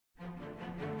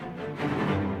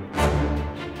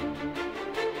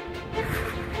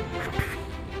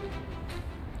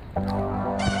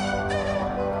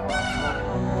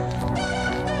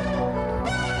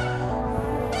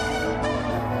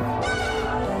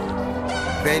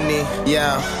Benny,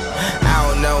 yeah. I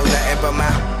don't know nothing but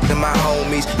my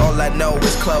homies. All I know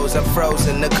is clothes, I'm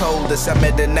frozen, the coldest. I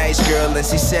met a nice girl and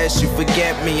she said she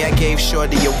forget me. I gave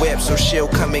Shorty a whip so she'll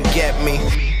come and get me.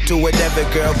 Do whatever,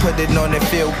 girl, put it on and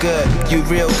feel good. You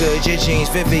real good, your jeans,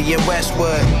 Vivian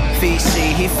Westwood.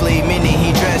 VC, he flee, meaning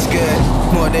he dress good.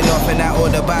 More than often I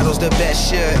order bottles, the best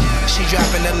should. She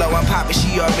dropping the low, I'm popping,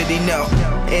 she already know.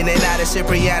 In and out of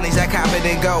Cipriani's, I cop it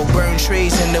and go. Burn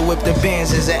trees in the whip, the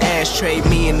Benz is an ashtray.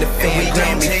 Me and the fam,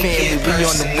 Grammy family, we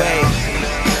on the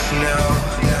way. No,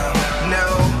 no, no,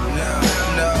 no,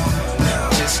 no, no.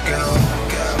 Just go,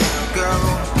 go, go,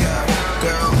 go,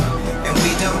 go. And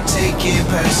we don't take it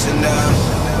personal.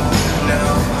 No, no,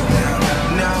 no,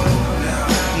 no,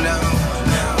 no,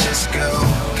 no. Just go,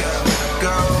 go,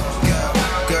 go, go,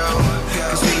 go.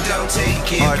 Cause we don't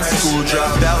take it Art personal. school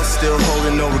dropout, still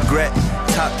holding no regret.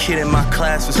 Top kid in my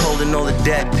class was holding all the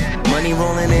debt. Money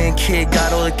rolling in, kid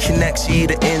got all the connects. You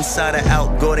either inside or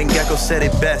out. Gordon Gekko said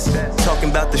it best. Talking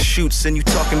about the shoots and you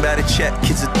talking about a check.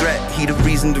 Kid's a threat, he the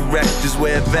reason the wreck. Just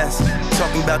wear a vest.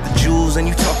 Talking about the jewels and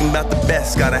you talking about the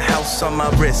best. Got a house on my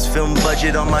wrist, film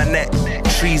budget on my neck.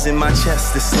 Trees in my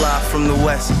chest, this slide from the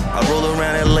west. I roll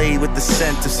around LA with the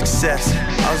scent of success.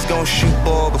 I was gonna shoot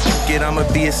ball, but fuck it,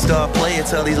 I'ma be a star player.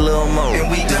 Tell these little mo, and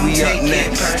we don't we take up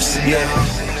next. It personal.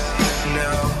 Yeah.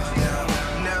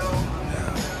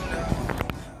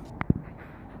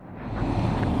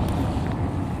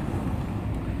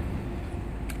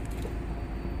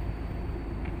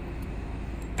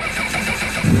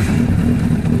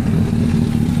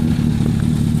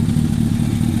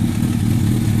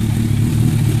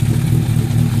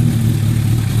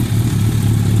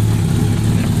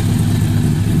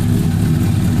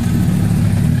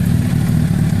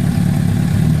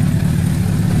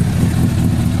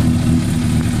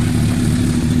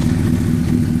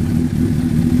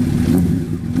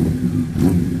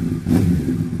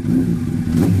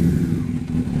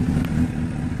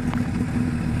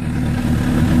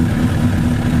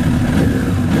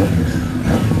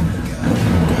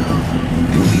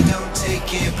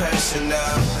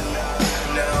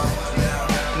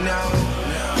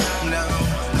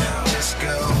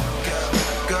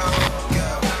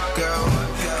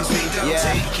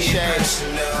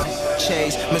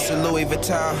 Chase, Mr. Louis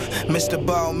Vuitton, Mr.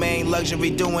 Balmain, luxury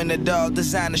doing it all,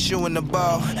 designer shoe in the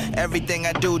ball. Everything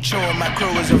I do, chewing, my crew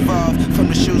is involved. From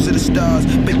the shoes to the stars,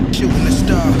 bitch shooting the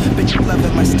star, bitch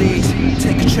loving my steeds.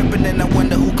 Take a trip and then I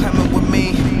wonder who coming with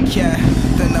me. Yeah,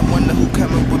 then I wonder who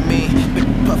coming with me.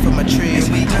 Bitch puffing my trees,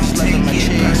 I'm loving my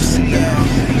cheese.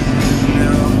 Yeah.